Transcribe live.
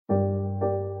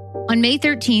On May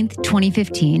 13th,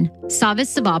 2015,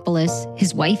 Savopoulos,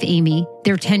 his wife Amy,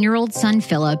 their 10-year-old son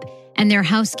Philip, and their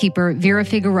housekeeper Vera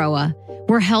Figueroa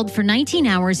were held for 19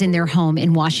 hours in their home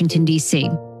in Washington, D.C.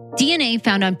 DNA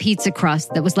found on pizza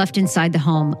crust that was left inside the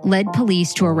home led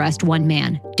police to arrest one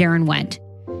man, Daron Wint.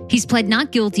 He's pled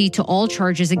not guilty to all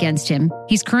charges against him.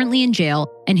 He's currently in jail,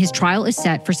 and his trial is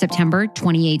set for September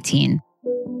 2018.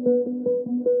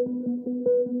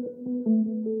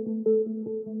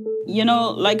 You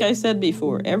know, like I said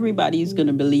before, everybody's going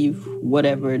to believe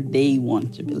whatever they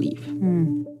want to believe.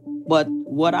 But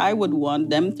what I would want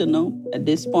them to know at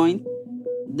this point,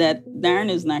 that Daron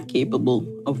is not capable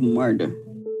of murder.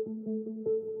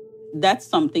 That's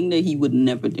something that he would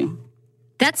never do.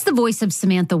 That's the voice of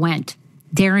Samantha Wint,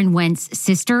 Daron Wint's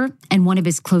sister and one of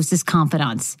his closest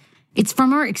confidants. It's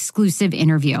from our exclusive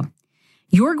interview.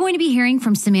 You're going to be hearing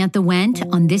from Samantha Wint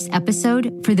on this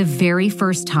episode for the very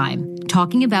first time,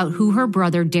 talking about who her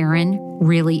brother Daron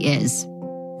really is.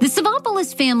 The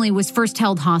Savopoulos family was first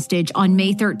held hostage on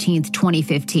May 13th,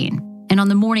 2015. And on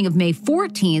the morning of May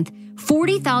 14th,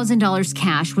 $40,000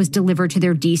 cash was delivered to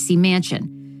their D.C.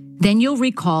 mansion. Then you'll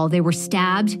recall they were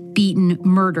stabbed, beaten,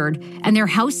 murdered, and their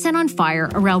house set on fire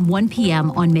around 1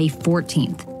 p.m. on May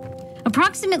 14th.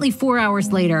 Approximately 4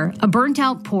 hours later, a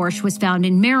burnt-out Porsche was found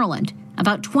in Maryland,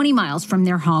 about 20 miles from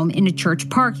their home in a church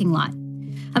parking lot.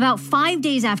 About 5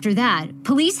 days after that,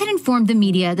 police had informed the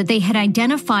media that they had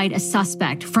identified a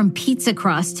suspect from pizza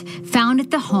crust found at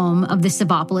the home of the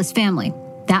Savopoulos family.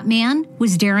 That man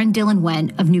was Daron Dylan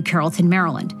Wint of New Carrollton,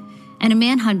 Maryland, and a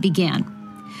manhunt began.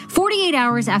 48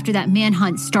 hours after that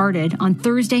manhunt started on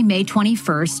Thursday, May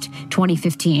 21st,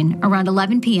 2015, around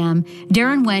 11 p.m.,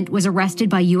 Daron Wint was arrested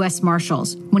by U.S.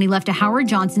 Marshals when he left a Howard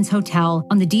Johnson's hotel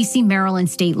on the D.C.-Maryland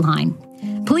state line.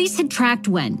 Police had tracked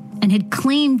Wint and had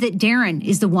claimed that Daron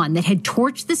is the one that had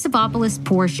torched the Savopoulos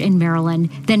Porsche in Maryland,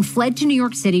 then fled to New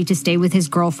York City to stay with his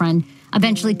girlfriend,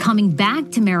 eventually coming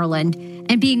back to Maryland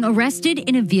and being arrested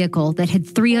in a vehicle that had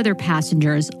 3 other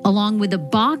passengers, along with a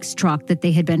box truck that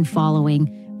they had been following,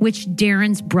 which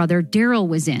Daron's brother Daryl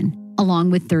was in,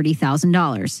 along with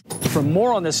 $30,000. For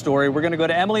more on this story, we're going to go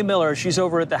to Emily Miller. She's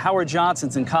over at the Howard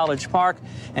Johnson's in College Park,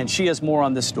 and she has more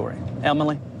on this story.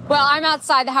 Emily? Well, I'm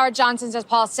outside the Howard Johnson's, as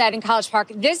Paul said, in College Park.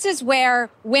 This is where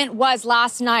Wint was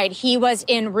last night. He was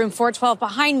in room 412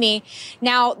 behind me.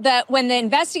 Now, when the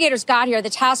investigators got here, the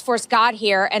task force got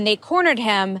here, and they cornered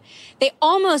him, they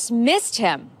almost missed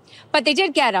him. But they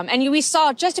did get him. And we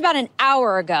saw just about an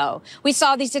hour ago, we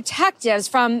saw these detectives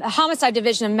from the Homicide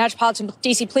Division of Metropolitan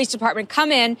D.C. Police Department come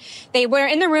in. They were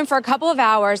in the room for a couple of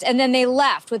hours, and then they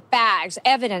left with bags,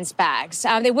 evidence bags.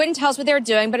 They wouldn't tell us what they were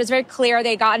doing, but it's very clear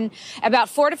they'd gotten about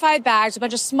 4 to 5 bags, a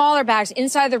bunch of smaller bags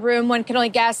inside the room. One can only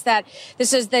guess that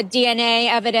this is the DNA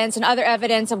evidence and other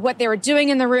evidence of what they were doing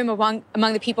in the room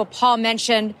among the people Paul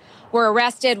mentioned were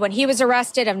arrested when he was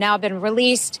arrested, have now been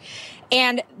released.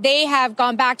 And they have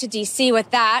gone back to D.C.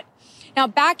 with that. Now,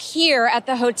 back here at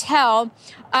the hotel,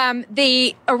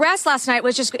 the arrest last night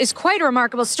is quite a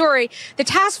remarkable story. The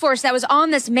task force that was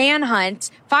on this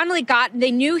manhunt finally they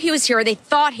knew he was here, or they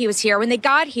thought he was here. When they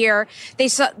got here, they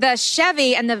saw the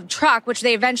Chevy and the truck, which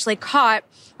they eventually caught,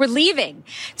 were leaving.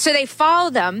 So they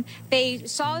followed them. They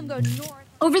saw them go north.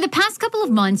 Over the past couple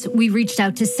of months, we reached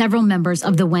out to several members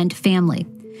of the Wint family,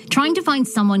 trying to find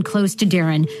someone close to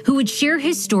Daron who would share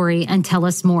his story and tell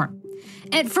us more.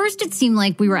 At first, it seemed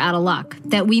like we were out of luck,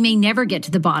 that we may never get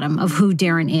to the bottom of who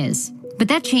Daron is. But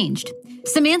that changed.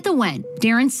 Samantha Wint,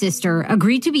 Daron's sister,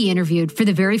 agreed to be interviewed for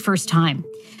the very first time.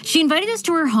 She invited us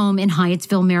to her home in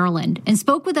Hyattsville, Maryland, and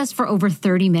spoke with us for over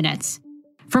 30 minutes.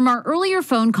 From our earlier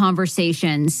phone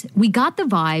conversations, we got the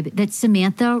vibe that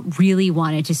Samantha really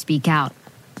wanted to speak out.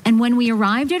 And when we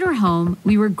arrived at her home,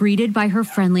 we were greeted by her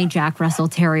friendly Jack Russell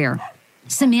Terrier.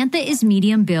 Samantha is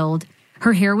medium build,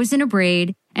 her hair was in a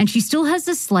braid, and she still has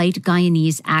a slight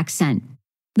Guyanese accent.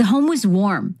 The home was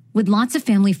warm, with lots of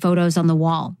family photos on the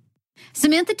wall.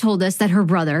 Samantha told us that her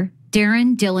brother,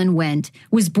 Daron Dylan Wint,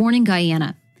 was born in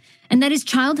Guyana, and that his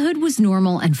childhood was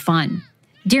normal and fun.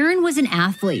 Daron was an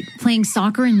athlete, playing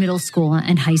soccer in middle school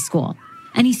and high school.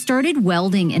 And he started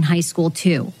welding in high school,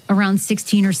 too, around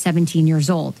 16 or 17 years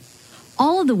old.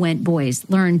 All of the Wint boys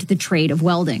learned the trade of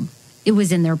welding. It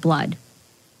was in their blood.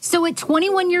 So at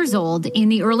 21 years old, in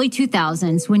the early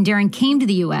 2000s, when Daron came to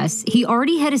the U.S., he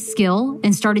already had a skill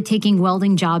and started taking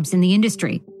welding jobs in the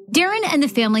industry. Daron and the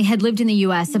family had lived in the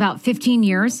U.S. about 15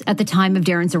 years at the time of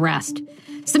Daron's arrest.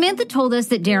 Samantha told us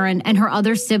that Daron and her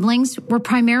other siblings were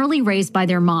primarily raised by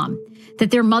their mom, that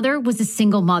their mother was a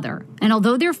single mother. And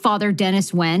although their father,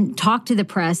 Dennis Wint, talked to the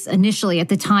press initially at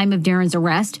the time of Daron's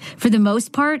arrest, for the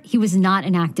most part, he was not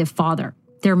an active father.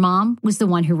 Their mom was the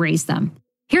one who raised them.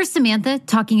 Here's Samantha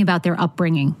talking about their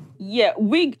upbringing. Yeah,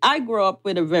 I grew up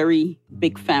with a very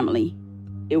big family.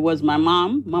 It was my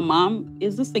mom. My mom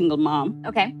is a single mom.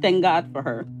 Okay. Thank God for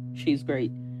her. She's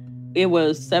great. It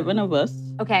was 7 of us.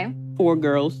 Okay. 4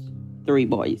 girls, 3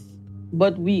 boys.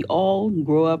 But we all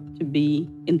grew up to be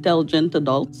intelligent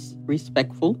adults,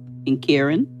 respectful and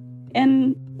caring.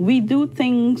 And we do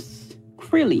things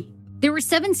freely. There were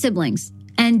 7 siblings,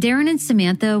 and Daron and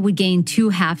Samantha would gain 2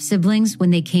 half-siblings when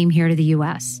they came here to the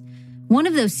U.S. One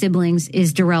of those siblings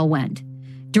is Daron Wint.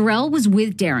 Daron was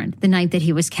with Daron the night that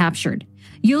he was captured.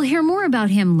 You'll hear more about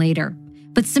him later.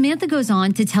 But Samantha goes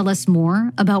on to tell us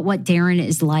more about what Daron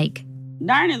is like.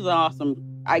 Daron is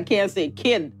awesome. I can't say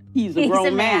kid. He's a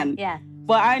grown man. Yeah.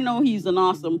 But I know he's an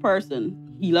awesome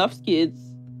person. He loves kids.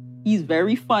 He's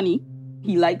very funny.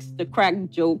 He likes to crack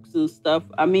jokes and stuff.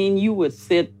 I mean, you would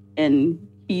sit and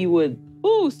he would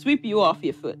sweep you off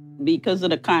your foot because of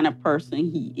the kind of person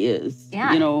he is.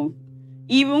 Yeah. You know,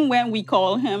 even when we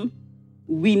call him,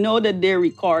 we know that they're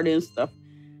recording stuff.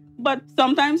 But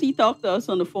sometimes he talks to us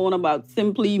on the phone about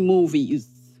simply movies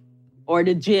or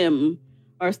the gym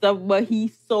or stuff. But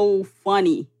he's so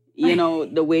funny, you know,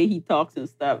 the way he talks and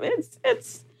stuff.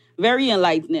 It's very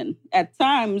enlightening. At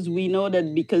times, we know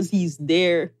that because he's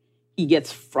there, he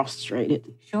gets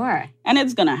frustrated. Sure. And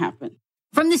it's going to happen.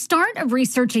 From the start of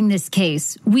researching this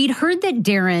case, we'd heard that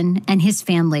Daron and his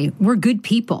family were good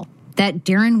people, that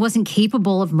Daron wasn't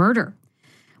capable of murder.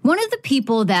 One of the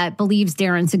people that believes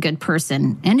Daron's a good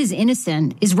person and is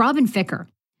innocent is Robin Ficker.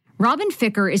 Robin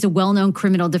Ficker is a well-known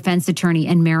criminal defense attorney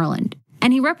in Maryland,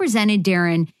 and he represented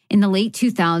Daron in the late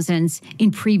 2000s in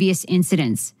previous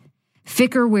incidents.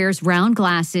 Ficker wears round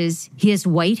glasses, he has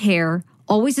white hair,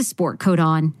 always a sport coat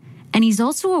on, and he's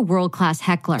also a world-class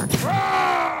heckler.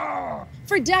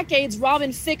 For decades,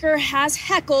 Robin Ficker has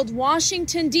heckled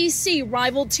Washington, D.C.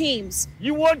 rival teams.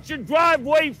 You want your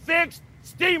driveway fixed?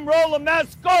 Steamroller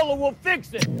Mascola will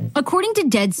fix it. According to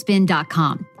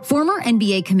Deadspin.com, former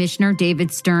NBA Commissioner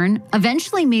David Stern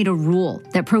eventually made a rule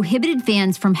that prohibited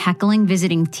fans from heckling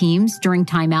visiting teams during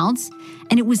timeouts,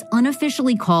 and it was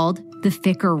unofficially called the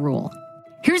Ficker Rule.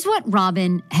 Here's what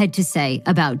Robin had to say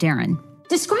about Daron.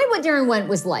 Describe what Daron Wint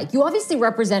was like. You obviously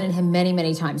represented him many,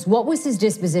 many times. What was his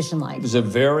disposition like? He was a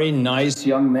very nice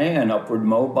young man, upward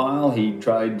mobile. He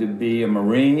tried to be a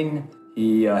Marine.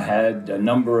 He had a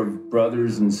number of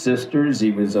brothers and sisters.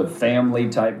 He was a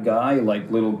family-type guy, like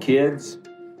little kids.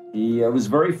 He was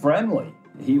very friendly.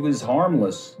 He was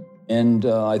harmless. And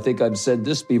I think I've said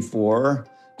this before,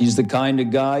 he's the kind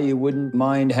of guy you wouldn't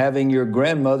mind having your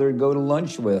grandmother go to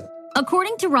lunch with.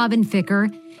 According to Robin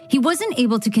Ficker, he wasn't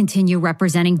able to continue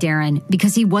representing Daron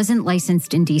because he wasn't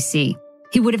licensed in D.C.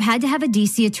 He would have had to have a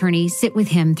D.C. attorney sit with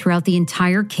him throughout the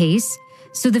entire case,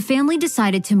 so the family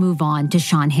decided to move on to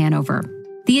Sean Hanover.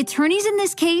 The attorneys in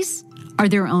this case are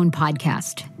their own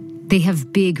podcast. They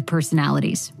have big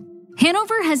personalities.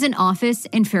 Hanover has an office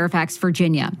in Fairfax,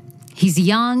 Virginia. He's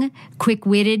young,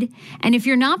 quick-witted, and if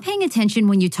you're not paying attention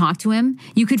when you talk to him,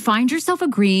 you could find yourself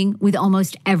agreeing with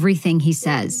almost everything he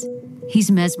says.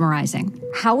 He's mesmerizing.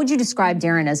 How would you describe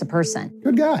Daron as a person?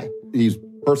 Good guy. He's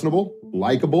personable,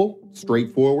 likable,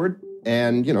 straightforward,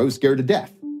 and, scared to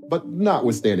death. But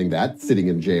notwithstanding that, sitting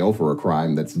in jail for a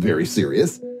crime that's very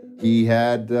serious, he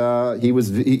had a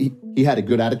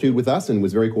good attitude with us and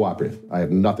was very cooperative. I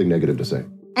have nothing negative to say.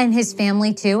 And his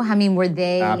family, too? I mean, were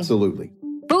they... Absolutely.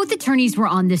 Both attorneys were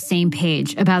on the same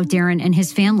page about Daron and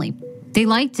his family. They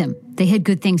liked him. They had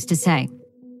good things to say.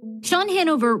 Sean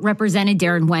Hanover represented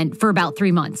Daron Wint for about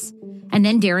 3 months. And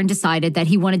then Daron decided that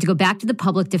he wanted to go back to the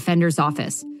public defender's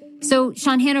office. So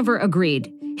Sean Hanover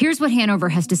agreed. Here's what Hanover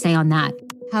has to say on that.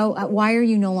 Why are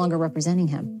you no longer representing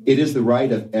him? It is the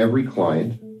right of every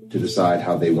client to decide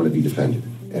how they want to be defended.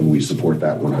 And we support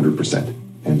that 100%.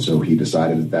 And so he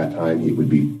decided at that time it would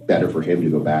be better for him to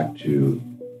go back to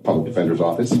public defender's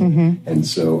office. Mm-hmm. And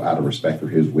so out of respect for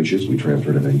his wishes, we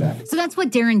transferred everything back. So that's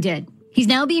what Daron did. He's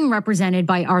now being represented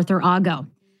by Arthur Ago.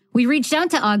 We reached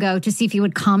out to Ago to see if he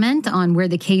would comment on where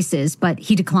the case is, but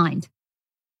he declined.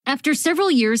 After several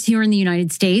years here in the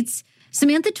United States,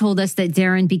 Samantha told us that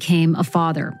Daron became a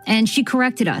father, and she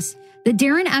corrected us that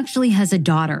Daron actually has a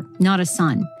daughter, not a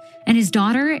son. And his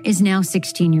daughter is now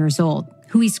 16 years old,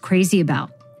 who he's crazy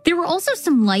about. There were also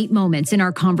some light moments in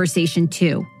our conversation,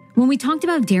 too, when we talked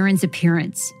about Daron's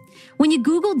appearance. When you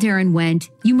Google Daron Wint,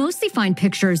 you mostly find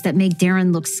pictures that make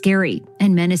Daron look scary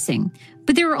and menacing.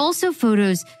 But there are also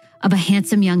photos of a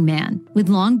handsome young man with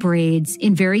long braids,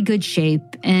 in very good shape,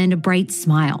 and a bright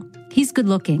smile. He's good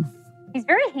looking. He's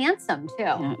very handsome, too.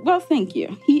 Yeah. Well, thank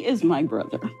you. He is my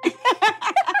brother.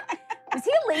 Is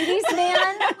he a ladies'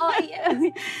 man?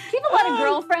 Keep a lot of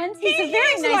girlfriends. He's a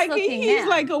very nice looking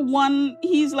man.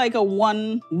 He's like a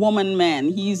one-woman man.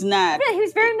 He's not. Yeah, he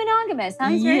was very monogamous, huh?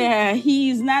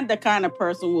 He's not the kind of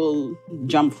person who will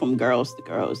jump from girls to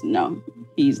girls. No,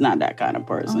 he's not that kind of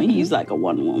person. Okay. He's like a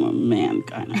one-woman man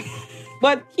kind of.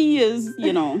 But he is,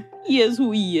 he is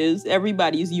who he is.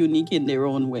 Everybody's unique in their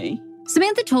own way.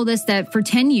 Samantha told us that for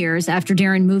 10 years after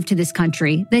Daron moved to this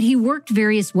country, that he worked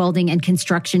various welding and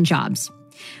construction jobs.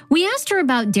 We asked her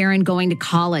about Daron going to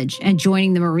college and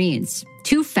joining the Marines,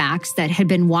 two facts that had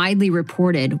been widely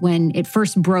reported when it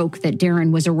first broke that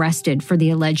Daron was arrested for the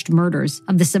alleged murders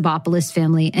of the Savopoulos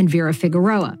family and Vera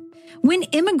Figueroa. Wint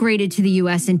immigrated to the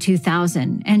U.S. in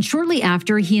 2000, and shortly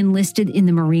after, he enlisted in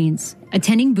the Marines,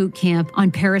 attending boot camp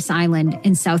on Parris Island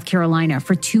in South Carolina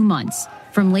for 2 months,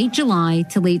 from late July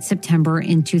to late September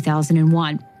in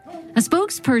 2001. A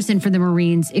spokesperson for the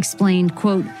Marines explained,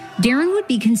 quote, Daron would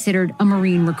be considered a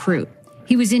Marine recruit.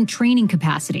 He was in training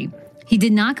capacity. He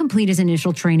did not complete his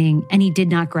initial training, and he did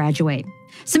not graduate.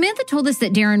 Samantha told us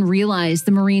that Daron realized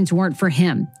the Marines weren't for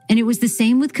him, and it was the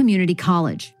same with community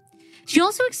college. She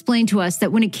also explained to us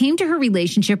that when it came to her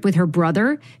relationship with her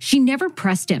brother, she never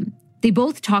pressed him. They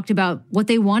both talked about what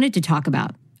they wanted to talk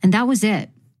about, and that was it.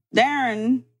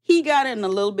 Daron, he got in a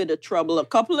little bit of trouble a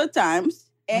couple of times,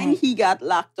 and he got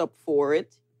locked up for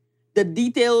it. The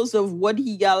details of what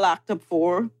he got locked up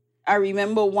for, I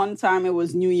remember one time it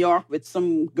was New York with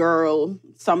some girl.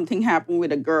 Something happened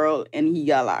with a girl, and he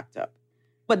got locked up.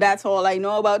 But that's all I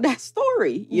know about that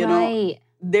story, you know.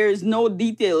 There's no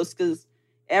details, because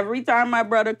every time my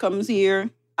brother comes here,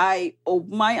 I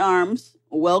open my arms,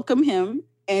 welcome him,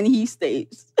 and he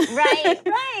stays. Right.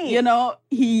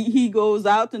 He goes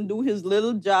out and do his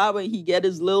little job, and he get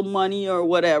his little money or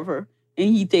whatever,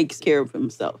 and he takes care of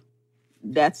himself.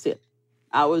 That's it.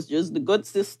 I was just the good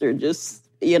sister,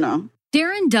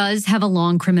 Daron does have a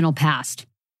long criminal past.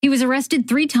 He was arrested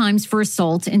 3 times for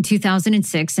assault in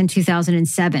 2006 and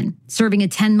 2007, serving a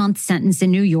 10-month sentence in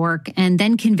New York, and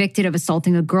then convicted of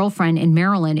assaulting a girlfriend in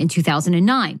Maryland in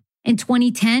 2009. In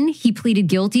 2010, he pleaded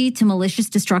guilty to malicious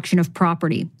destruction of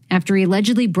property after he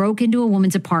allegedly broke into a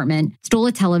woman's apartment, stole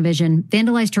a television,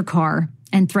 vandalized her car,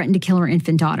 and threatened to kill her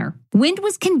infant daughter. Wint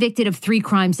was convicted of 3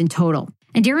 crimes in total.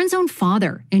 And Daron's own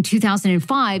father, in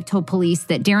 2005, told police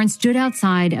that Daron stood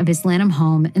outside of his Lanham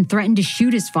home and threatened to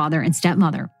shoot his father and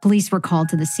stepmother. Police were called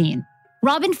to the scene.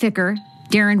 Robin Ficker,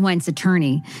 Daron Wint's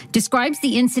attorney, describes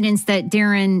the incidents that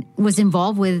Daron was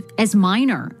involved with as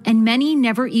minor, and many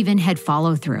never even had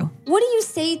follow-through. What do you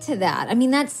say to that? I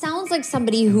mean, that sounds like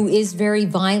somebody who is very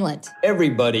violent.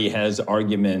 Everybody has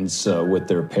arguments with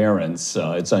their parents.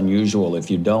 It's unusual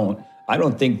if you don't. I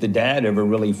don't think the dad ever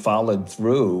really followed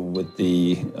through with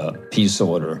the peace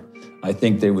order. I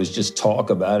think there was just talk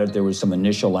about it. There was some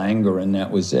initial anger, and that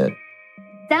was it.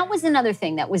 That was another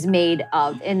thing that was made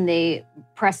of in the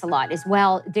press a lot as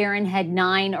well. Daron had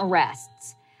 9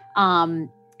 arrests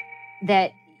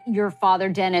that your father,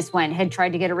 Dennis Wint, had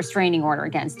tried to get a restraining order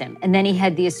against him. And then he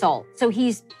had the assault. So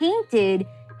he's painted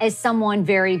as someone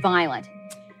very violent.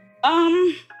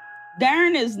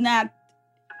 Daron is not.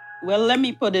 Well, let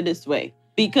me put it this way.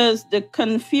 Because the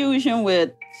confusion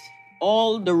with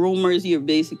all the rumors you're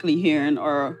basically hearing,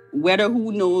 or whether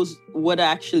who knows what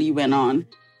actually went on,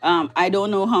 I don't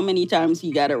know how many times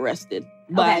he got arrested.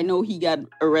 But I know he got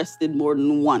arrested more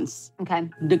than once. Okay.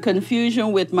 The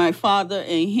confusion with my father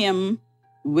and him,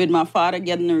 with my father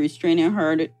getting a restraining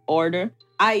order,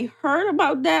 I heard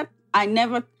about that. I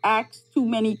never asked too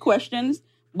many questions,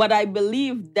 but I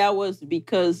believe that was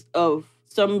because of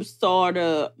some sort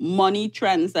of money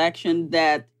transaction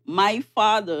that my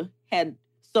father had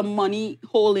some money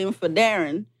holding for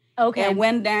Daron. Okay. And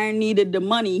when Daron needed the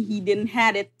money, he didn't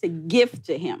have it to give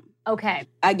to him. Okay.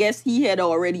 I guess he had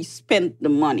already spent the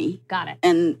money. Got it.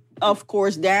 And of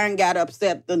course, Daron got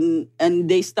upset and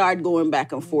they started going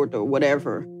back and forth or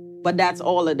whatever. But that's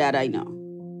all of that I know.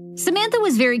 Samantha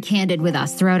was very candid with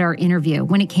us throughout our interview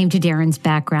when it came to Daron's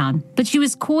background, but she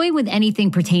was coy with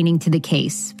anything pertaining to the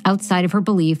case, outside of her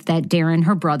belief that Daron,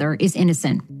 her brother, is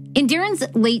innocent. In Daron's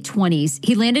late 20s,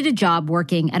 he landed a job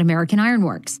working at American Iron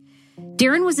Works.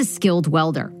 Daron was a skilled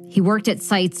welder. He worked at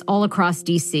sites all across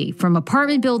D.C., from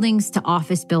apartment buildings to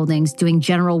office buildings, doing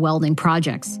general welding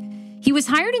projects. He was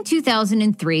hired in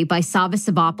 2003 by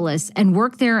Savopoulos and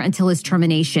worked there until his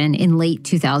termination in late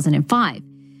 2005.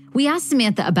 We asked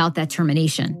Samantha about that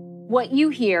termination. What you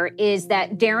hear is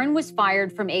that Daron was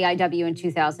fired from AIW in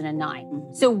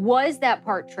 2009. So was that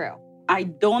part true? I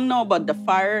don't know about the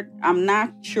fired. I'm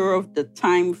not sure of the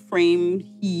time frame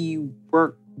he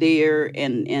worked there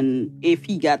and if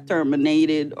he got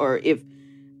terminated or if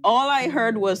All I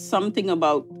heard was something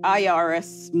about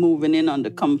IRS moving in on the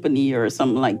company or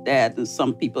something like that, and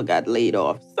some people got laid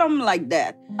off, something like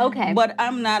that. Okay. But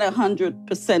I'm not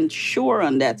 100% sure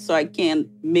on that, so I can't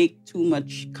make too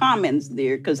much comments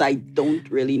there because I don't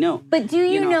really know. But do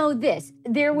you know this?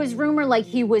 There was rumor like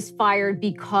he was fired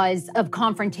because of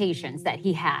confrontations that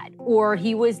he had, or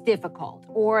he was difficult,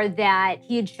 or that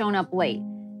he had shown up late.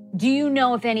 Do you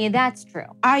know if any of that's true?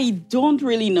 I don't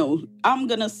really know. I'm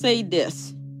going to say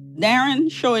this.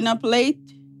 Daron showing up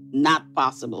late, not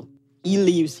possible. He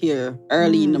leaves here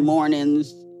early in the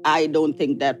mornings. I don't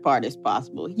think that part is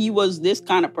possible. He was this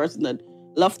kind of person that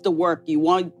loved to work. You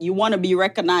want to be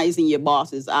recognized in your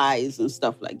boss's eyes and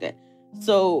stuff like that.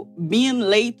 So being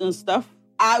late and stuff,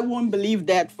 I wouldn't believe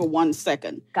that for 1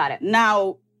 second. Got it.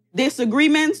 Now,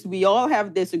 disagreements, we all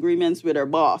have disagreements with our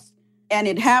boss, and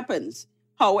it happens.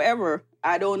 However,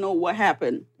 I don't know what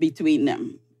happened between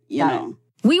them, you know.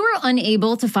 We were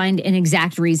unable to find an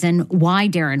exact reason why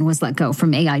Daron was let go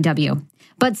from AIW.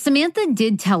 But Samantha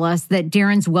did tell us that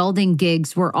Daron's welding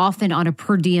gigs were often on a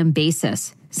per diem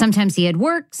basis. Sometimes he had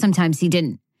work, sometimes he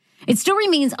didn't. It still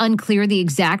remains unclear the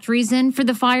exact reason for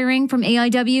the firing from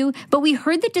AIW, but we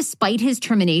heard that despite his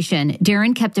termination,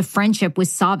 Daron kept a friendship with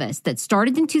Savas that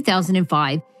started in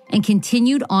 2005 and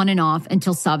continued on and off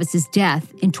until Savas'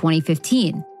 death in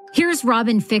 2015. Here's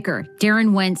Robin Ficker,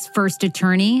 Daron Wint's first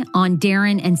attorney, on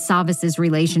Daron and Savas'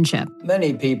 relationship.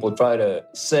 Many people try to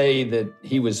say that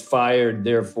he was fired,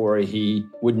 therefore he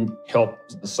wouldn't help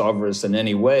Savas in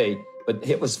any way. But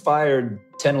he was fired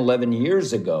 10, 11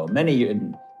 years ago,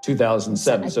 in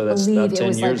 2007, so that's about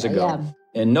 10 years ago.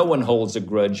 Yeah. And no one holds a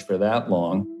grudge for that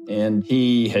long. And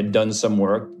he had done some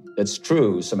work. That's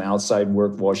true, some outside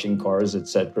work, washing cars,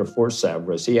 etc. for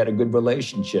Savas. He had a good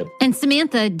relationship. And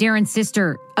Samantha, Daron's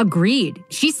sister, agreed.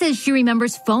 She says she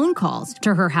remembers phone calls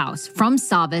to her house from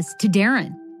Savas to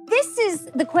Daron. This is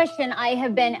the question I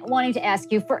have been wanting to ask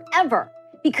you forever,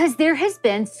 because there has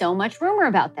been so much rumor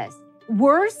about this.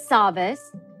 Were Savas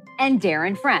and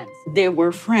Daron friends? They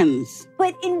were friends.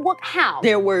 But in what, how?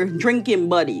 They were drinking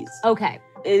buddies. Okay.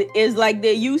 It's like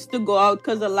they used to go out,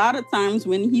 because a lot of times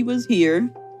when he was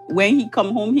here, when he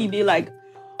come home, he'd be like,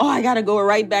 oh, I got to go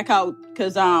right back out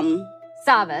because,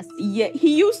 Savas. Yeah,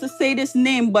 he used to say this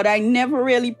name, but I never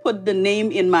really put the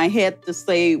name in my head to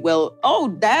say, well,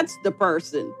 oh, that's the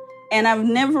person. And I've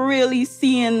never really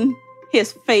seen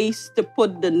his face to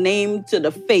put the name to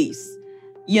the face,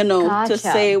 to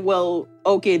say, well,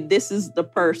 okay, this is the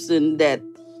person that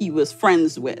he was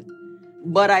friends with.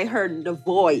 But I heard the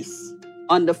voice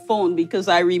on the phone, because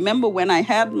I remember when I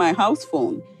had my house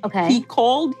phone, he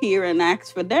called here and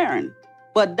asked for Daron.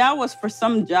 But that was for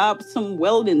some job, some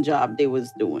welding job they was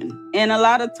doing. And a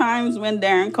lot of times when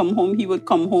Daron come home, he would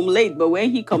come home late. But when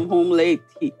he come home late,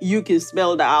 you can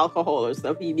smell the alcohol or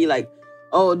stuff. He'd be like,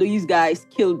 oh, these guys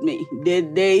killed me.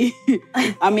 Did they?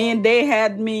 They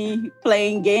had me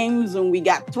playing games and we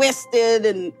got twisted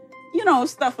and,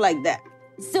 stuff like that.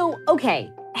 So, okay.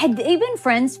 Had they been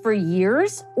friends for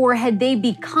years, or had they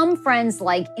become friends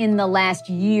like in the last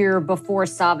year before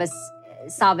Savas's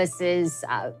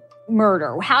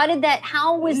murder?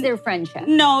 How was their friendship?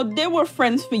 No, they were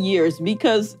friends for years,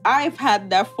 because I've had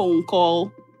that phone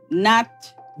call not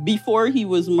before he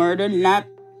was murdered, not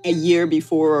a year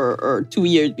before or 2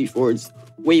 years before. It's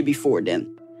way before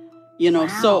then. Wow.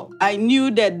 So I knew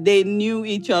that they knew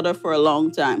each other for a long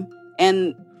time.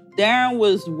 And Daron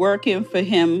was working for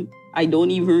him. I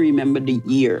don't even remember the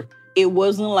year. It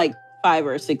wasn't like 5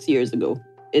 or 6 years ago.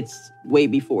 It's way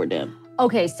before then.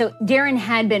 Okay, so Daron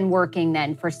had been working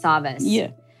then for Savas.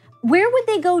 Yeah. Where would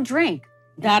they go drink?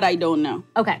 That I don't know.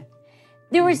 Okay.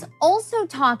 There was also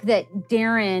talk that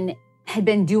Daron had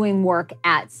been doing work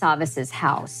at Savas's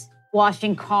house,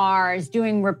 washing cars,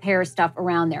 doing repair stuff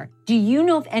around there. Do you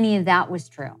know if any of that was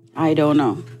true? I don't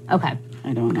know. Okay.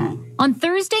 I don't know. On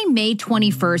Thursday, May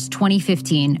 21st,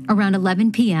 2015, around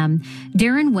 11 p.m.,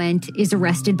 Daron Wint is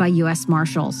arrested by U.S.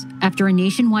 Marshals after a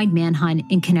nationwide manhunt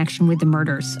in connection with the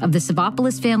murders of the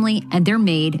Savopoulos family and their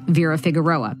maid, Vera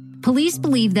Figueroa. Police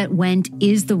believe that Wint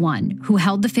is the one who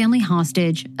held the family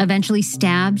hostage, eventually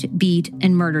stabbed, beat,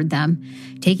 and murdered them.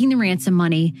 Taking the ransom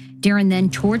money, Daron then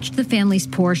torched the family's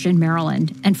Porsche in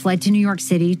Maryland and fled to New York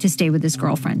City to stay with his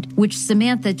girlfriend, which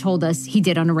Samantha told us he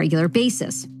did on a regular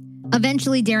basis.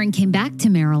 Eventually, Daron came back to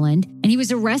Maryland, and he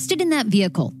was arrested in that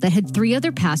vehicle that had 3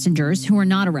 other passengers who were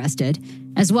not arrested,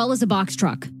 as well as a box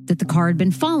truck that the car had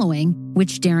been following,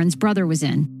 which Daron's brother was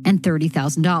in, and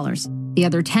 $30,000. The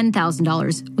other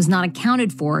 $10,000 was not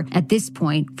accounted for at this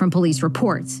point from police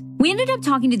reports. We ended up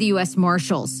talking to the U.S.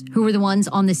 Marshals, who were the ones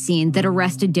on the scene that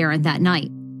arrested Daron that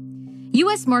night.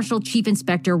 U.S. Marshal Chief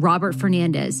Inspector Robert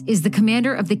Fernandez is the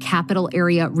commander of the Capital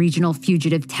Area Regional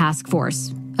Fugitive Task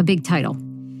Force, a big title.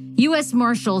 U.S.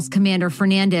 Marshals Commander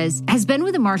Fernandez has been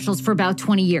with the Marshals for about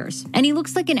 20 years, and he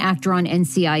looks like an actor on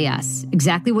NCIS,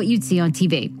 exactly what you'd see on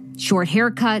TV. Short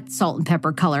haircut, salt and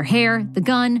pepper color hair, the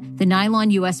gun, the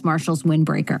nylon U.S. Marshals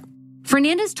windbreaker.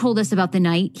 Fernandez told us about the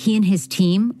night he and his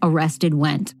team arrested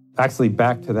Wint. Actually,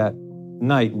 back to that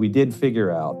night, we did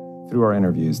figure out through our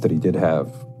interviews that he did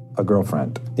have a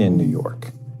girlfriend in New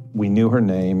York. We knew her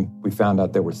name. We found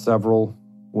out there were several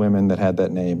women that had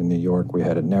that name in New York. We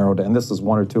had it narrowed down. And this was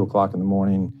 1 or 2 o'clock in the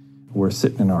morning. We're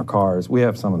sitting in our cars. We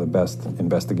have some of the best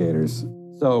investigators.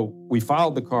 So we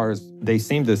followed the cars. They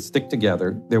seemed to stick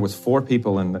together. There was 4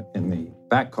 people in the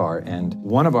back car, and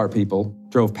one of our people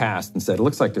drove past and said, "It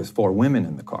looks like there's 4 women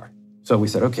in the car." So we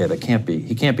said, "Okay, that can't be.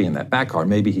 He can't be in that back car.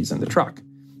 Maybe he's in the truck."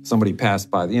 Somebody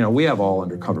passed by. We have all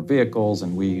undercover vehicles,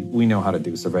 and we know how to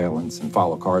do surveillance and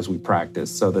follow cars. We practice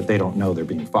so that they don't know they're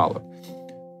being followed.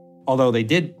 Although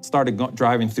they started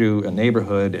driving through a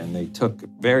neighborhood, and they took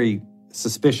very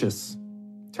suspicious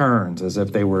turns as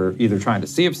if they were either trying to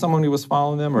see if someone was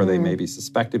following them or they maybe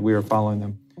suspected we were following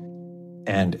them.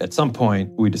 And at some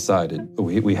point, we decided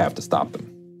we have to stop them.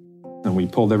 And we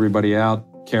pulled everybody out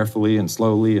carefully and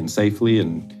slowly and safely.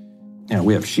 And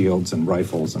we have shields and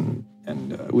rifles, and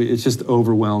it's just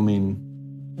overwhelming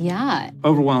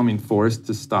force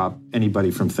to stop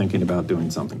anybody from thinking about doing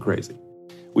something crazy.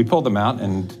 We pulled them out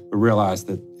and realized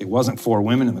that it wasn't 4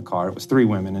 women in the car. It was 3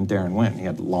 women and Daron Wint. He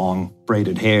had long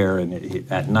braided hair, and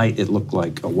at night it looked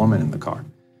like a woman in the car.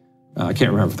 I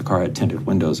can't remember if the car had tinted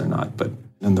windows or not.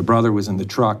 And the brother was in the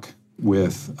truck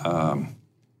with, I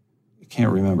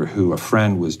can't remember who, a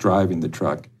friend was driving the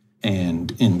truck.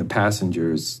 And in the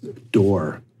passenger's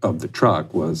door of the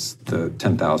truck was the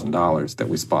 $10,000 that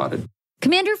we spotted.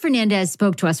 Commander Fernandez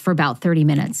spoke to us for about 30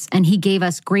 minutes, and he gave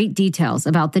us great details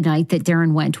about the night that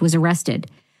Daron Wint was arrested.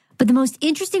 But the most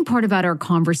interesting part about our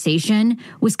conversation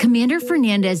was Commander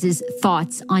Fernandez's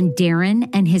thoughts on Daron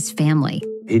and his family.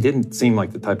 He didn't seem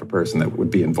like the type of person that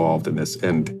would be involved in this.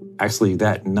 And actually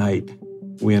that night,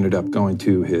 we ended up going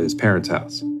to his parents'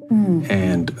 house.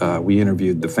 And we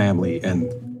interviewed the family,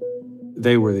 and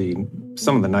they were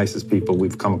some of the nicest people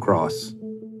we've come across,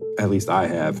 at least I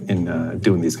have, in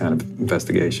doing these kind of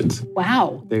investigations.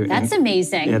 Wow, that's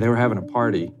amazing. Yeah, they were having a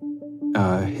party.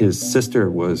 His sister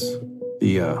was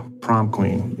the prom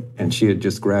queen, and she had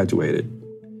just graduated.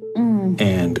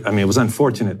 And it was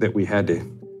unfortunate that we had to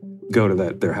go to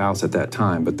their house at that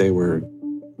time, but they were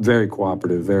very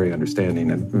cooperative, very understanding,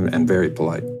 and very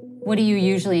polite. What do you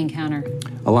usually encounter?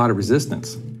 A lot of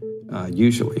resistance,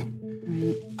 usually.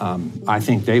 I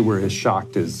think they were as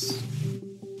shocked as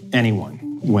anyone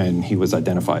when he was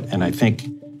identified. And I think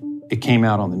it came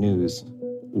out on the news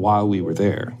while we were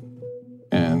there.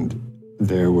 And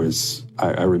there was,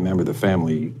 I remember the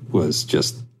family was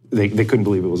just, they couldn't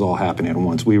believe it was all happening at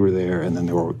once. We were there, and then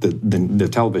the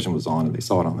television was on, and they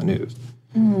saw it on the news.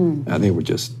 They were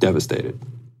just devastated.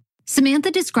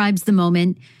 Samantha describes the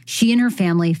moment she and her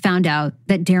family found out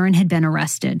that Daron had been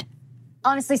arrested.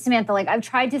 Honestly, Samantha, I've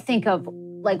tried to think of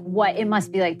what it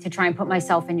must be like to try and put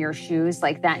myself in your shoes,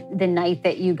 the night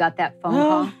that you got that phone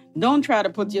call. Don't try to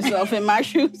put yourself in my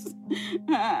shoes.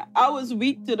 I was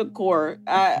weak to the core.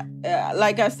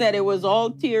 Like I said, it was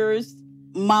all tears.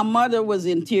 My mother was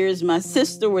in tears. My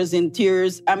sister was in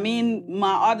tears.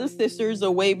 My other sisters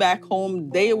are way back home.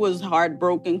 They was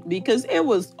heartbroken because it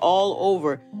was all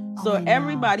over. So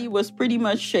everybody was pretty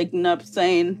much shaken up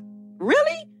saying,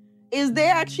 really? Is they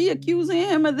actually accusing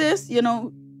him of this?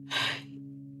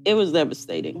 It was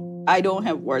devastating. I don't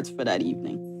have words for that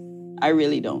evening. I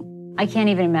really don't. I can't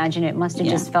even imagine. It must have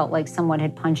just felt like someone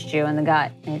had punched you in the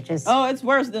gut. Oh, it's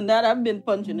worse than that. I've been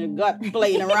punching the gut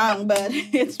playing around, but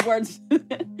it's worse.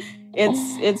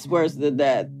 It's worse than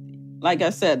that. Like I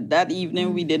said, that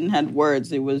evening we didn't have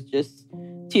words. It was just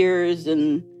tears,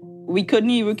 and we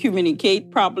couldn't even communicate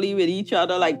properly with each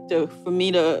other. For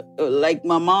me to,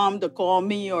 my mom to call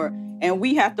me, and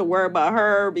we had to worry about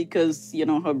her because,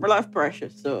 her blood pressure.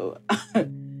 So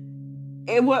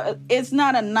it's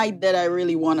not a night that I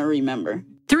really want to remember.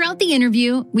 Throughout the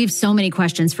interview, we have so many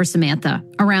questions for Samantha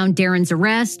around Daron's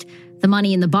arrest, the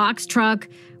money in the box truck.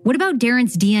 What about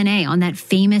Daron's DNA on that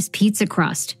famous pizza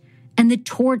crust? And the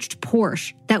torched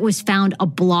Porsche that was found a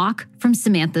block from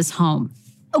Samantha's home.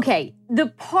 Okay, the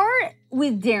part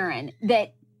with Daron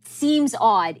that seems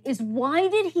odd is, why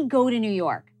did he go to New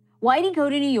York? Why did he go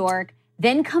to New York,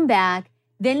 then come back,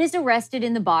 then is arrested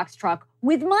in the box truck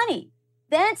with money?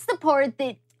 That's the part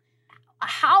that,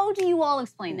 how do you all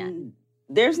explain that?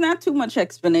 There's not too much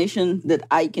explanation that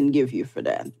I can give you for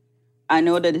that. I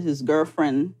know that his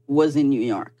girlfriend was in New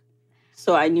York.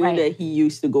 So I knew that he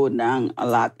used to go down a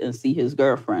lot and see his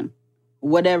girlfriend.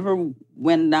 Whatever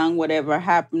went down, whatever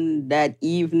happened that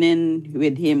evening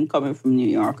with him coming from New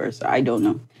York, so I don't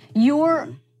know. Your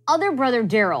other brother,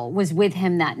 Daryl, was with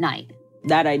him that night?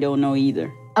 That I don't know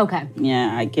either. Okay.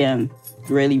 Yeah, I can't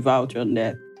really vouch on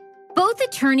that. Both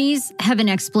attorneys have an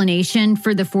explanation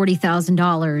for the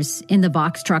 $40,000 in the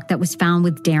box truck that was found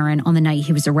with Daron on the night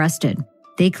he was arrested.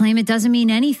 They claim it doesn't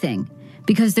mean anything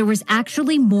because there was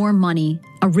actually more money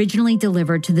originally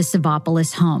delivered to the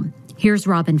Savopoulos home. Here's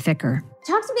Robin Ficker.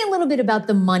 Talk to me a little bit about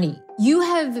the money. You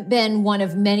have been one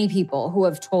of many people who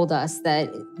have told us that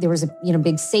there was a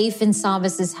big safe in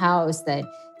Savos's house, that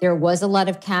there was a lot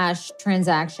of cash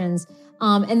transactions,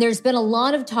 and there's been a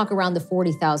lot of talk around the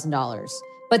 $40,000.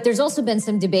 But there's also been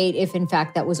some debate if, in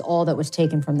fact, that was all that was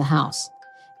taken from the house.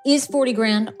 Is 40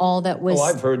 grand all that was? Oh,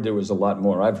 I've heard there was a lot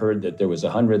more. I've heard that there was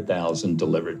 100,000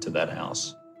 delivered to that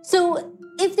house. So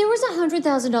if there was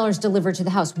 $100,000 delivered to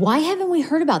the house, why haven't we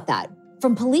heard about that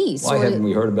from police? Why haven't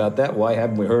we heard about that? Why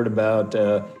haven't we heard about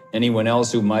anyone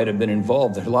else who might have been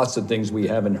involved? There are lots of things we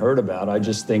haven't heard about. I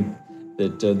just think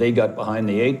that they got behind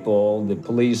the eight ball. The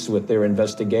police, with their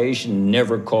investigation,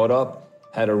 never caught up.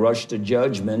 Had a rush to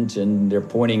judgment, and they're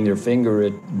pointing their finger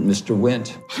at Mr.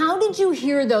 Wint. How did you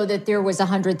hear, though, that there was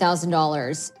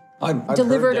 $100,000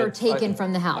 delivered or taken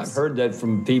from the house? I've heard that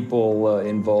from people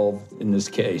involved in this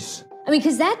case. I mean,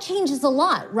 because that changes a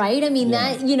lot, right? I mean,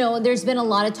 there's been a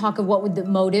lot of talk of what would the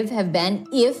motive have been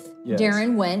if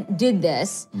Daron Wint did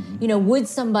this. Mm-hmm. Would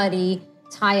somebody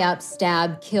tie up,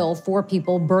 stab, kill 4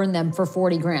 people, burn them for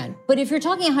 40 grand? But if you're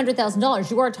talking $100,000,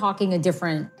 you are talking a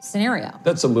different scenario.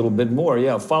 That's a little bit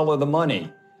more, follow the money.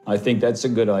 I think that's a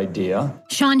good idea.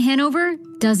 Sean Hanover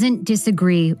doesn't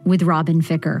disagree with Robin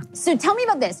Ficker. So tell me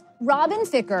about this. Robin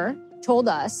Ficker told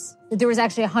us that there was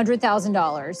actually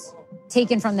 $100,000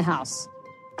 taken from the house.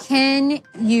 Can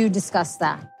you discuss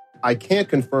that? I can't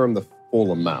confirm the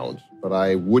full amount, but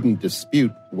I wouldn't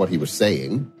dispute what he was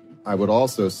saying. I would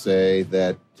also say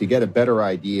that to get a better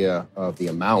idea of the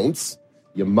amounts,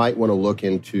 you might want to look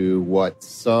into what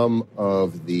some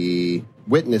of the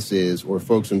witnesses or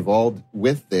folks involved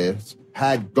with this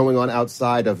had going on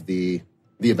outside of the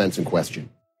events in question.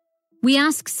 We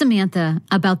asked Samantha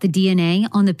about the DNA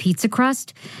on the pizza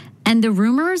crust and the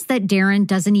rumors that Daron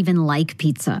doesn't even like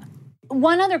pizza.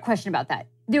 One other question about that.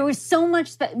 There was so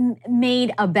much that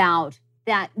made about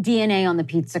that DNA on the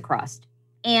pizza crust.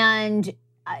 And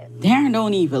Daron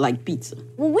don't even like pizza.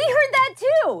 Well, we heard that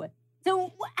too.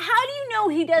 So how do you know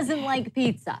he doesn't like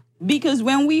pizza? Because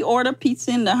when we order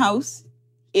pizza in the house,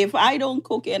 if I don't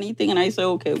cook anything and I say,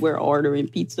 okay, we're ordering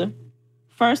pizza,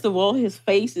 first of all, his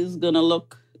face is going to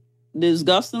look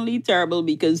disgustingly terrible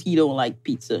because he don't like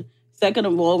pizza. Second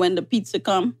of all, when the pizza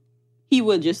come, he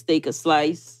will just take a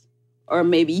slice, or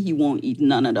maybe he won't eat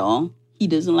none at all. He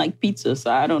doesn't like pizza,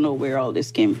 so I don't know where all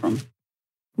this came from.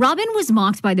 Robin was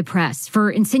mocked by the press for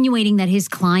insinuating that his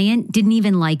client didn't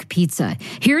even like pizza.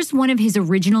 Here's one of his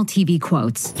original TV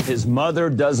quotes. His mother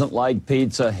doesn't like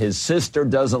pizza. His sister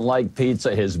doesn't like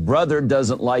pizza. His brother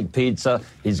doesn't like pizza.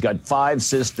 He's got 5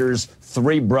 sisters,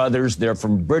 3 brothers. They're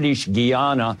from British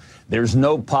Guiana. There's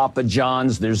no Papa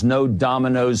John's. There's no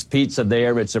Domino's Pizza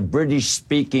there. It's a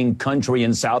British-speaking country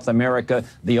in South America,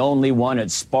 the only one.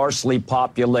 It's sparsely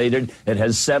populated. It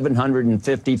has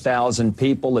 750,000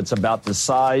 people. It's about the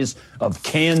size of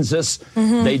Kansas.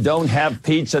 Mm-hmm. They don't have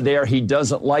pizza there. He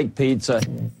doesn't like pizza.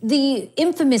 The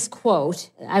infamous quote,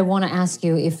 I want to ask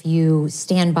you if you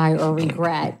stand by or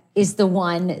regret, is the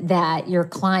one that your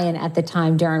client at the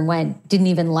time, Daron Wint, didn't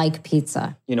even like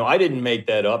pizza. I didn't make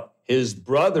that up. His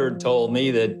brother told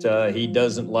me that he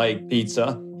doesn't like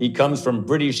pizza. He comes from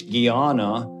British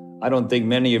Guiana. I don't think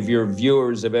many of your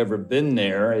viewers have ever been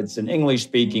there. It's an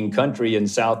English-speaking country in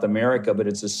South America, but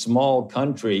it's a small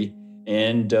country,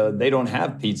 and they don't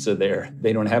have pizza there.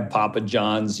 They don't have Papa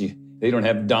John's. They don't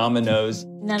have Domino's.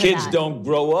 Kids don't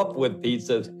grow up with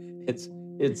pizza.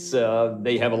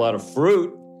 They have a lot of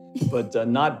fruit, but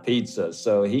not pizza.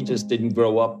 So he just didn't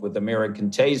grow up with American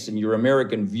taste, and your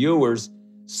American viewers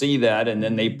see that, and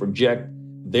then they project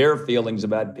their feelings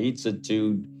about pizza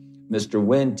to Mr.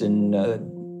 Wint, and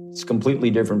it's completely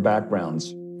different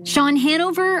backgrounds. Sean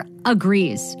Hanover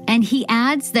agrees, and he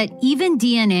adds that even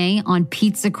DNA on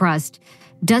pizza crust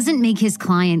doesn't make his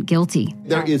client guilty.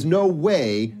 There is no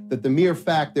way that the mere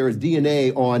fact there is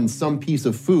DNA on some piece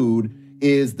of food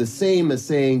is the same as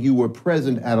saying you were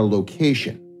present at a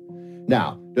location.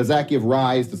 Now, does that give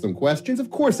rise to some questions? Of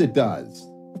course it does.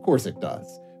 Of course it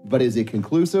does. But is it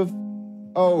conclusive?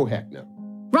 Oh, heck no.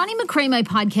 Ronnie McCrae, my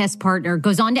podcast partner,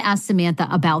 goes on to ask Samantha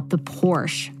about the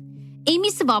Porsche.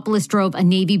 Amy Savopoulos drove a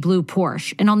navy blue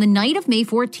Porsche, and on the night of May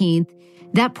 14th,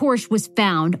 that Porsche was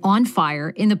found on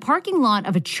fire in the parking lot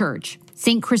of a church,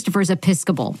 St. Christopher's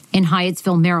Episcopal in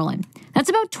Hyattsville, Maryland. That's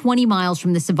about 20 miles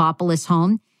from the Savopoulos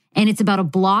home, and it's about a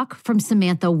block from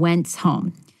Samantha Wint's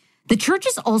home. The church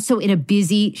is also in a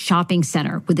busy shopping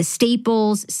center with a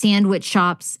Staples, sandwich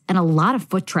shops, and a lot of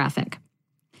foot traffic.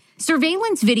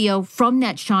 Surveillance video from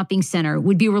that shopping center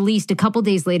would be released a couple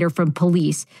days later from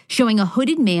police, showing a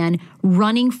hooded man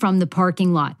running from the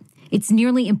parking lot. It's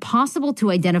nearly impossible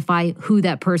to identify who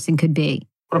that person could be.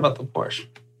 What about the Porsche?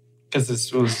 Because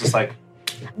it was just like...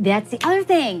 That's the other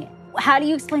thing. How do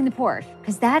you explain the Porsche?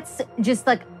 Because that's just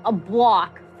like a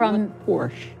block from... What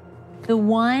Porsche? The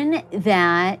one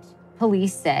that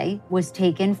police say was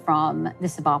taken from the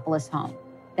Savopoulos home.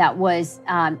 That was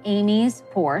Amy's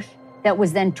Porsche that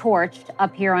was then torched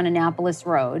up here on Annapolis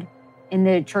Road in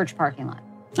the church parking lot.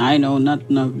 I know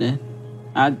nothing of that.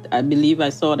 I believe I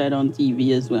saw that on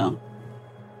TV as well.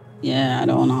 Yeah, I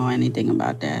don't know anything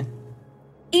about that.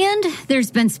 And there's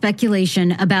been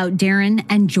speculation about Daron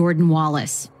and Jordan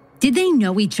Wallace. Did they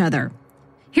know each other?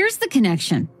 Here's the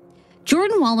connection.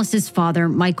 Jordan Wallace's father,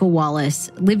 Michael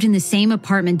Wallace, lived in the same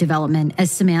apartment development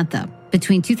as Samantha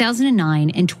between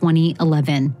 2009 and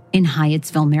 2011 in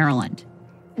Hyattsville, Maryland.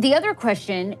 The other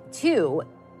question, too,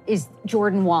 is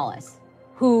Jordan Wallace,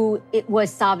 who it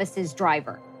was Savas's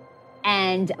driver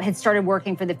and had started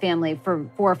working for the family for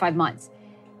 4 or 5 months.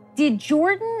 Did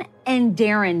Jordan and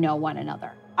Daron know one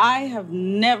another? I have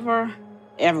never,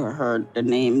 ever heard the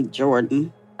name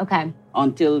Jordan. Okay.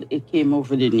 Until it came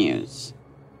over the news.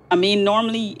 I mean,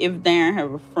 normally if Daron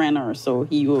have a friend or so,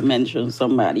 he will mention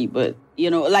somebody. But,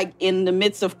 like in the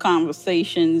midst of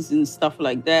conversations and stuff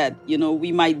like that,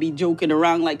 we might be joking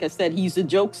around. Like I said, he's a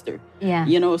jokester. Yeah.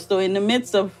 So in the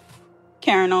midst of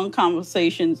carrying on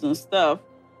conversations and stuff,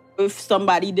 if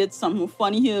somebody did something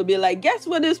funny, he'll be like, guess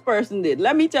what this person did?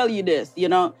 Let me tell you this,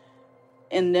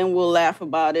 and then we'll laugh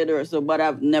about it or so. But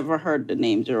I've never heard the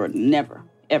name Jordan. Never,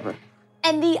 ever.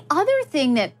 And the other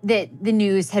thing that the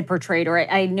news had portrayed, or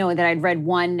I know that I'd read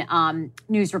one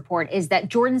news report, is that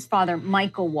Jordan's father,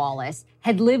 Michael Wallace,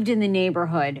 had lived in the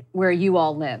neighborhood where you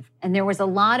all live. And there was a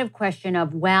lot of question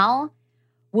of, well,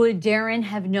 would Daron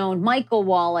have known Michael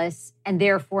Wallace and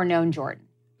therefore known Jordan?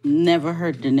 Never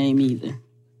heard the name either.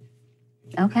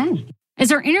 Okay.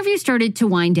 As our interview started to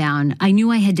wind down, I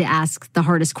knew I had to ask the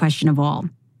hardest question of all.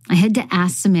 I had to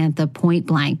ask Samantha point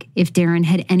blank if Daron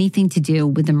had anything to do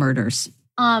with the murders.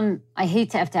 I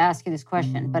hate to have to ask you this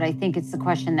question, but I think it's the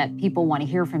question that people want to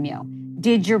hear from you.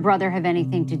 Did your brother have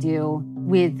anything to do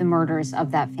with the murders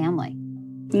of that family?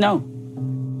 No,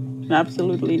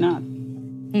 absolutely not.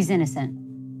 He's innocent.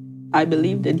 I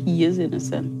believe that he is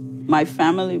innocent. My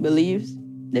family believes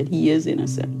that he is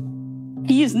innocent.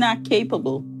 He is not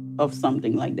capable of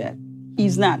something like that.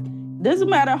 He's not. Doesn't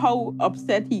matter how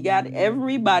upset he got,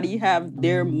 everybody have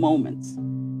their moments.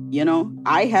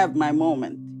 I have my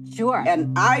moment. Sure.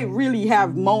 And I really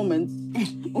have moments.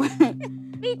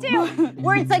 Me too.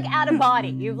 Where it's like out of body.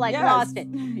 You've lost it.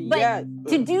 But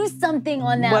to do something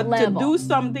on that level. But to do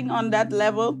something on that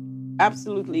level,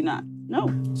 absolutely not. No.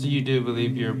 So you do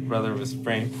believe your brother was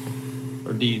framed?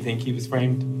 Or do you think he was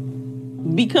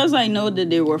framed? Because I know that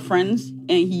they were friends and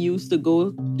he used to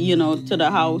go, to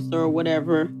the house or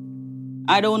whatever.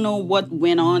 I don't know what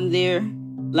went on there.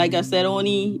 Like I said,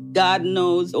 only God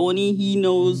knows, only he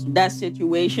knows that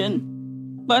situation.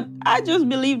 But I just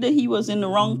believe that he was in the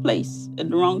wrong place at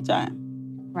the wrong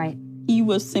time. Right. He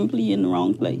was simply in the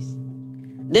wrong place.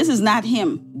 This is not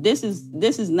him. This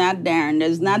is not Daron.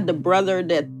 That's not the brother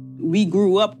that we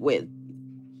grew up with.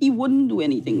 He wouldn't do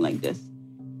anything like this.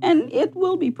 And it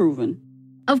will be proven.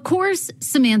 Of course,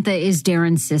 Samantha is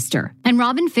Daron's sister, and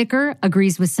Robin Ficker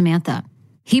agrees with Samantha.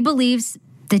 He believes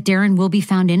that Daron will be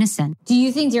found innocent. Do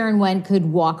you think Daron Wint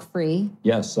could walk free?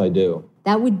 Yes, I do.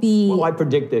 That would be... Well, I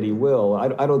predict that he will.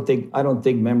 I don't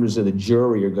think members of the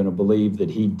jury are going to believe that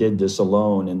he did this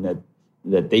alone and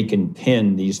that they can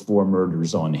pin these 4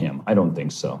 murders on him. I don't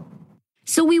think so.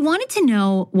 So we wanted to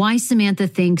know why Samantha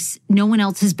thinks no one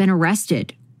else has been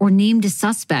arrested or named a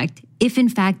suspect if, in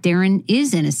fact, Daron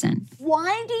is innocent.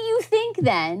 Why do you think,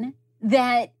 then,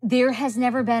 that there has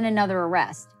never been another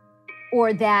arrest?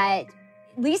 Or that,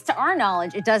 at least to our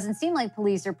knowledge, it doesn't seem like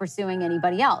police are pursuing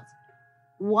anybody else.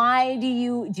 Why do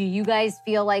you guys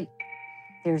feel like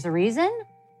there's a reason?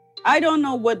 I don't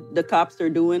know what the cops are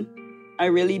doing. I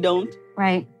really don't.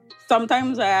 Right.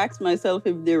 Sometimes I ask myself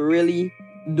if they're really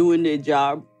doing their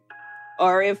job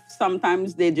or if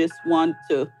sometimes they just want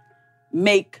to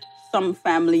make some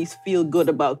families feel good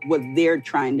about what they're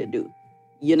trying to do,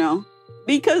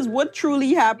 Because what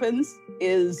truly happens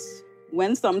is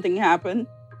when something happened,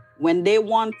 when they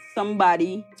want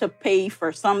somebody to pay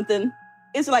for something,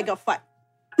 it's like a fight.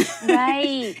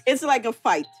 Right. It's like a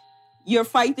fight. You're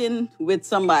fighting with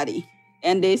somebody.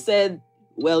 And they said,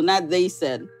 well, not they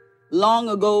said, long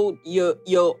ago,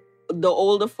 the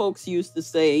older folks used to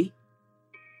say,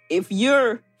 if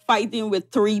you're fighting with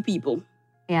 3 people,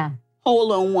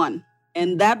 hold on one.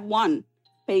 And that one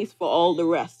pays for all the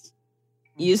rest.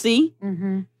 You see?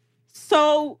 Mm-hmm.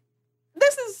 So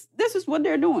this is what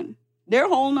they're doing. They're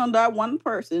holding on that one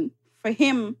person for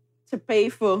him to pay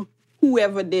for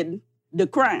whoever did the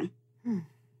crime.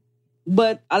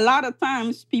 But a lot of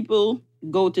times people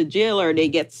go to jail or they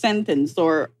get sentenced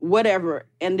or whatever,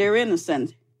 and they're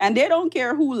innocent. And they don't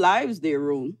care whose lives they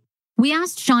ruin. We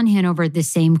asked Sean Hanover the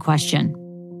same question.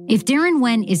 If Daron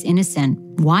Wint is innocent,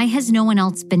 why has no one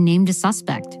else been named a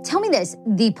suspect? Tell me this.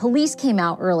 The police came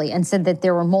out early and said that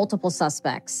there were multiple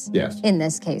suspects in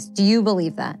this case. Do you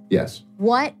believe that? Yes.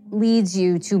 What leads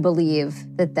you to believe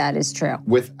that that is true?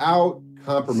 Without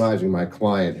compromising my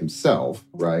client himself,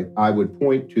 right, I would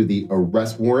point to the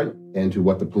arrest warrant and to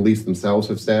what the police themselves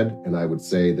have said, and I would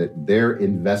say that their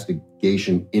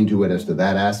investigation into it as to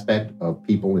that aspect of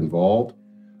people involved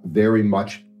very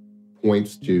much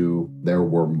points to there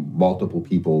were multiple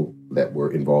people that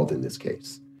were involved in this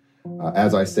case.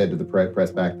 As I said to the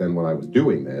press back then when I was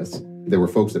doing this, there were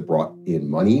folks that brought in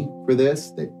money for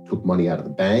this, that took money out of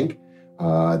the bank.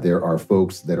 There are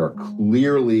folks that are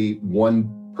clearly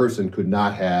one person could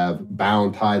not have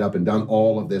bound, tied up, and done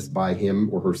all of this by him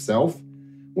or herself.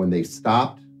 When they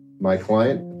stopped my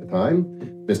client at the time,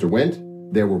 Mr. Wint,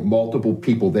 there were multiple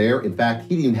people there. In fact, he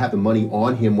didn't even have the money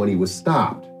on him when he was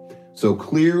stopped. So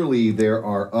clearly there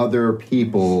are other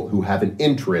people who have an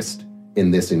interest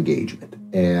in this engagement.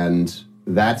 And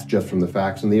that's just from the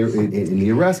facts in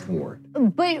the arrest warrant.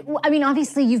 But, I mean,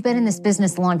 obviously you've been in this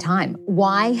business a long time.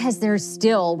 Why has there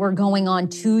still, we're going on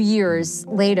 2 years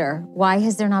later, why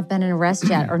has there not been an arrest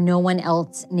yet or no one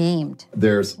else named?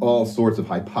 There's all sorts of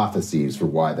hypotheses for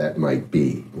why that might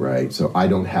be, right? So I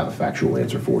don't have a factual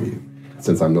answer for you.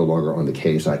 Since I'm no longer on the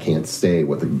case, I can't say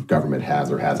what the government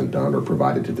has or hasn't done or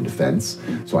provided to the defense.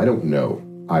 So I don't know.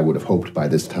 I would have hoped by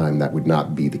this time that would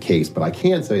not be the case. But I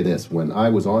can say this, when I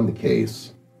was on the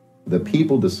case, the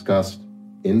people discussed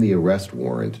in the arrest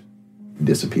warrant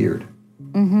disappeared.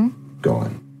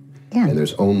 Gone. Yeah. And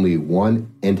there's only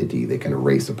one entity that can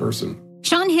erase a person.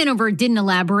 Sean Hanover didn't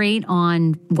elaborate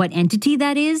on what entity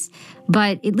that is,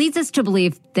 but it leads us to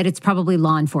believe that it's probably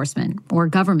law enforcement or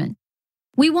government.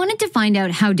 We wanted to find out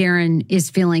how Daron is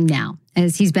feeling now,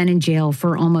 as he's been in jail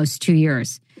for almost 2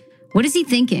 years. What is he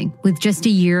thinking with just a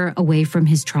year away from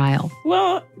his trial?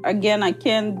 Well, again, I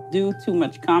can't do too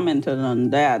much comment on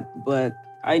that, but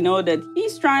I know that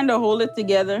he's trying to hold it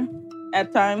together.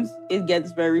 At times, it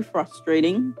gets very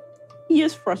frustrating. He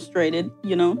is frustrated,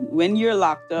 you know, when you're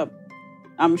locked up.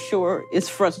 I'm sure it's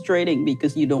frustrating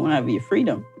because you don't have your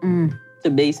freedom to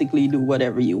basically do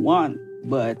whatever you want,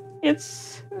 but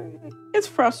it's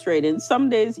frustrating. Some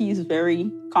days he's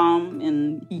very calm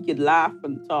and he could laugh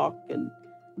and talk,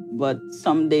 but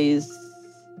some days,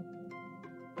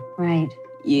 right,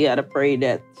 you gotta pray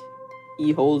that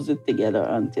he holds it together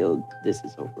until this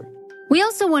is over. We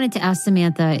also wanted to ask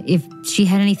Samantha if she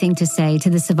had anything to say to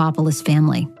the Savopoulos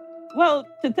family. Well,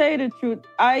 to tell you the truth,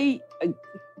 I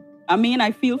mean,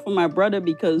 I feel for my brother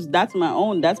because that's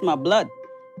my blood.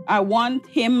 I want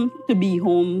him to be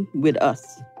home with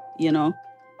us, you know.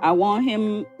 I want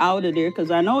him out of there because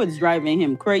I know it's driving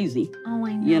him crazy. Oh,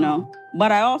 I know. You know,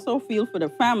 but I also feel for the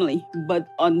family. But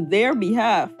on their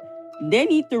behalf, they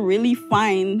need to really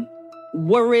find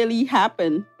what really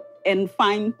happened and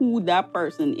find who that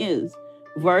person is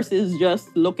versus just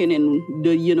looking in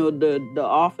the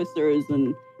officers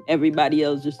and everybody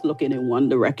else just looking in one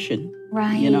direction.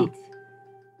 Right. You know.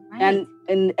 Right.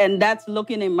 And that's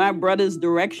looking in my brother's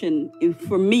direction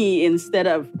for me instead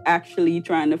of actually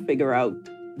trying to figure out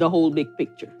the whole big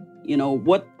picture. You know,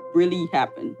 what really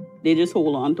happened. They just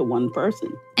hold on to one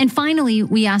person. And finally,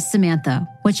 we asked Samantha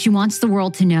what she wants the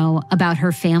world to know about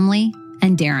her family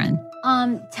and Daron.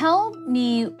 Tell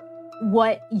me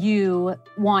what you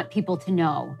want people to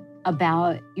know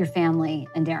about your family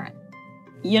and Daron.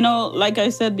 You know, like I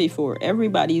said before,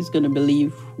 everybody's going to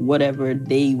believe whatever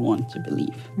they want to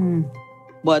believe.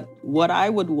 But what I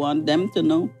would want them to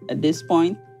know at this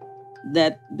point,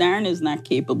 that Daron is not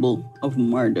capable of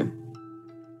murder.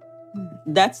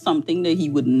 That's something that he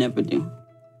would never do.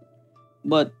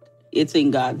 But it's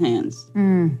in God's hands.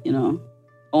 You know,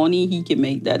 only he can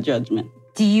make that judgment.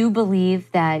 Do you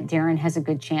believe that Daron has a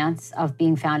good chance of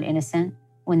being found innocent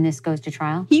when this goes to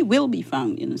trial? He will be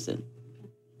found innocent.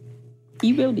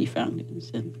 he will be found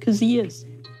innocent, because he is.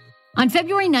 On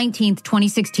February 19th,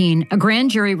 2016, a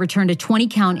grand jury returned a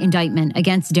 20-count indictment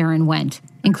against Daron Wint,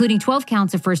 including 12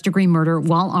 counts of first-degree murder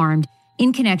while armed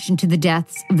in connection to the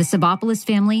deaths of the Savopoulos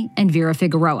family and Vera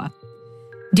Figueroa.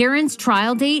 Daron's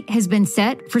trial date has been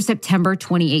set for September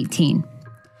 2018.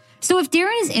 So if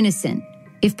Daron is innocent,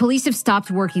 if police have stopped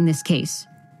working this case,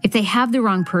 if they have the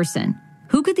wrong person,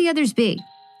 who could the others be?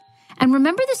 And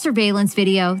remember the surveillance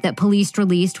video that police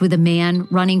released with a man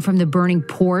running from the burning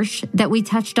Porsche that we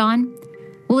touched on?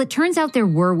 Well, it turns out there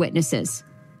were witnesses,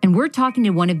 and we're talking to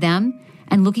one of them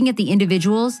and looking at the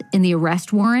individuals in the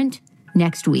arrest warrant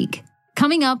next week.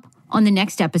 Coming up on the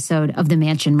next episode of The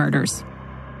Mansion Murders.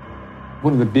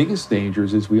 One of the biggest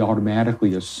dangers is we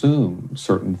automatically assume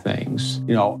certain things.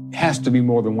 You know, it has to be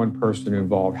more than one person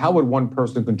involved. How would one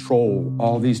person control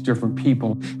all these different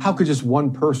people? How could just one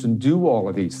person do all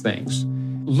of these things?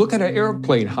 Look at an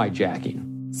airplane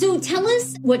hijacking. So tell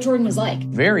us what Jordan was like.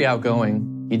 Very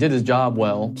outgoing. He did his job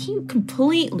well. He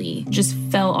completely just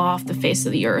fell off the face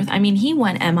of the earth. I mean, he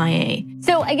went MIA.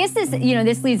 So I guess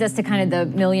this leads us to kind of the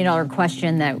million-dollar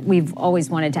question that we've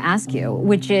always wanted to ask you,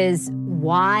 which is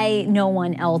why no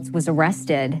one else was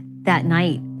arrested that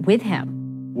night with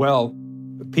him? Well,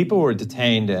 people were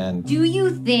detained and... Do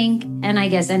you think, and I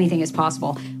guess anything is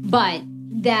possible, but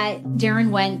that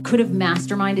Daron Wint could have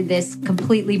masterminded this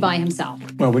completely by himself?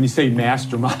 Well, when you say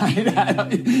mastermind, that might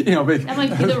be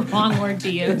the wrong word to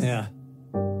use. Yeah.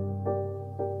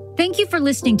 Thank you for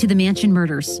listening to The Mansion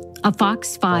Murders, a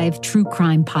Fox 5 true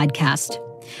crime podcast.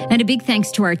 And a big thanks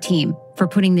to our team for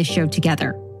putting this show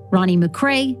together. Ronnie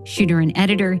McCrae, shooter and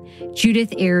editor,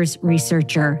 Judith Ayers,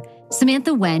 researcher,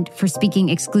 Samantha Wint for speaking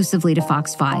exclusively to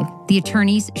Fox 5, the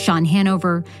attorneys Sean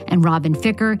Hanover and Robin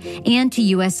Ficker, and to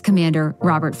U.S. Commander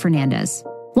Robert Fernandez.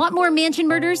 Want more Mansion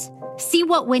Murders? See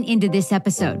what went into this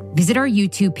episode. Visit our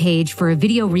YouTube page for a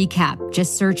video recap.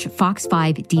 Just search Fox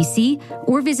 5 DC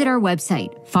or visit our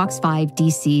website,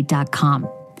 fox5dc.com.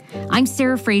 I'm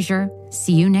Sarah Fraser.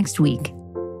 See you next week.